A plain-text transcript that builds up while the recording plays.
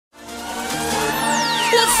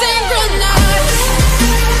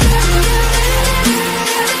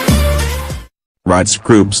Rights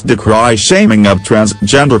groups decry shaming of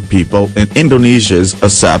transgender people in Indonesia's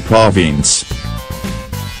Aceh province.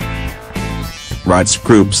 Rights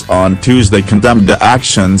groups on Tuesday condemned the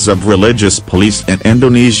actions of religious police in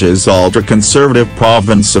Indonesia's ultra-conservative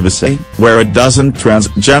province of Aceh, where a dozen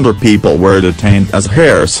transgender people were detained as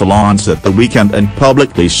hair salons at the weekend and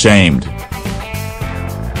publicly shamed.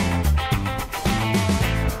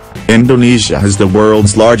 Indonesia has the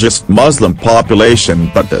world's largest Muslim population,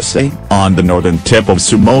 but Aceh, on the northern tip of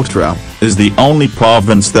Sumatra, is the only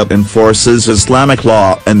province that enforces Islamic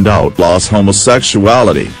law and outlaws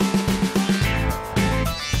homosexuality.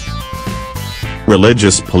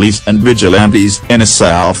 Religious police and vigilantes in Aceh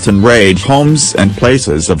often raid homes and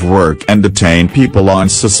places of work and detain people on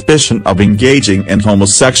suspicion of engaging in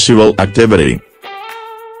homosexual activity.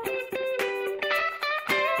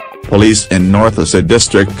 Police in North Aceh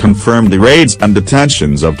district confirmed the raids and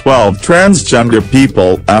detentions of 12 transgender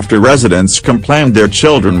people after residents complained their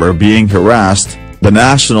children were being harassed, the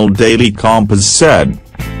national daily Kompas said.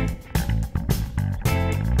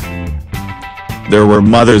 There were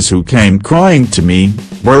mothers who came crying to me,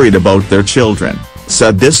 worried about their children,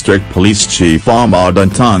 said District Police Chief Ahmad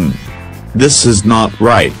Untung. This is not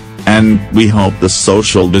right, and we hope the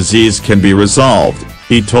social disease can be resolved,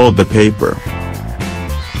 he told the paper.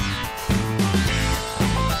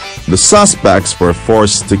 The suspects were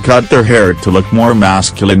forced to cut their hair to look more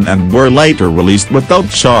masculine and were later released without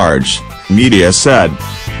charge, media said.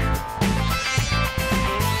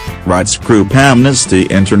 Rights group Amnesty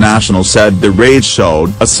International said the raid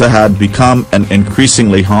showed Aceh had become an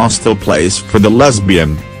increasingly hostile place for the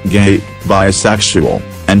lesbian, gay, bisexual,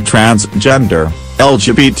 and transgender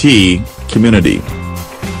LGBT community.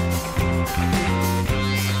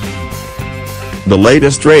 The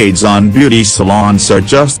latest raids on beauty salons are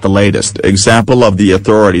just the latest example of the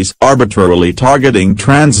authorities arbitrarily targeting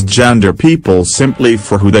transgender people simply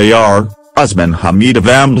for who they are, Usman Hamid of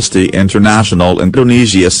Amnesty International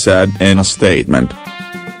Indonesia said in a statement.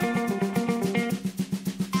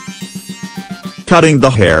 Cutting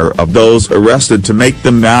the hair of those arrested to make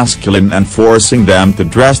them masculine and forcing them to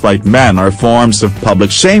dress like men are forms of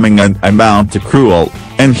public shaming and amount to cruel,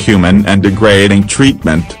 inhuman and degrading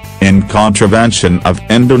treatment, in contravention of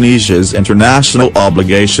Indonesia's international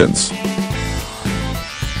obligations.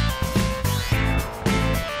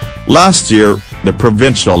 Last year, the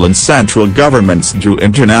provincial and central governments drew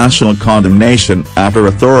international condemnation after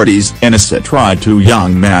authorities in Aceh tried two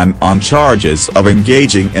young men on charges of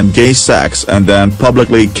engaging in gay sex and then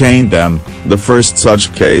publicly caned them, the first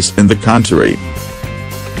such case in the country.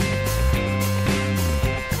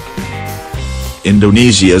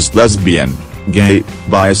 Indonesia's lesbian, gay,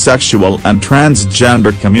 bisexual and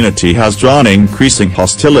transgender community has drawn increasing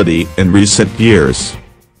hostility in recent years.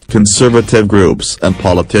 Conservative groups and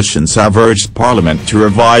politicians have urged Parliament to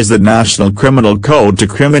revise the National Criminal Code to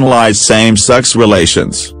criminalize same-sex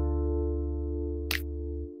relations.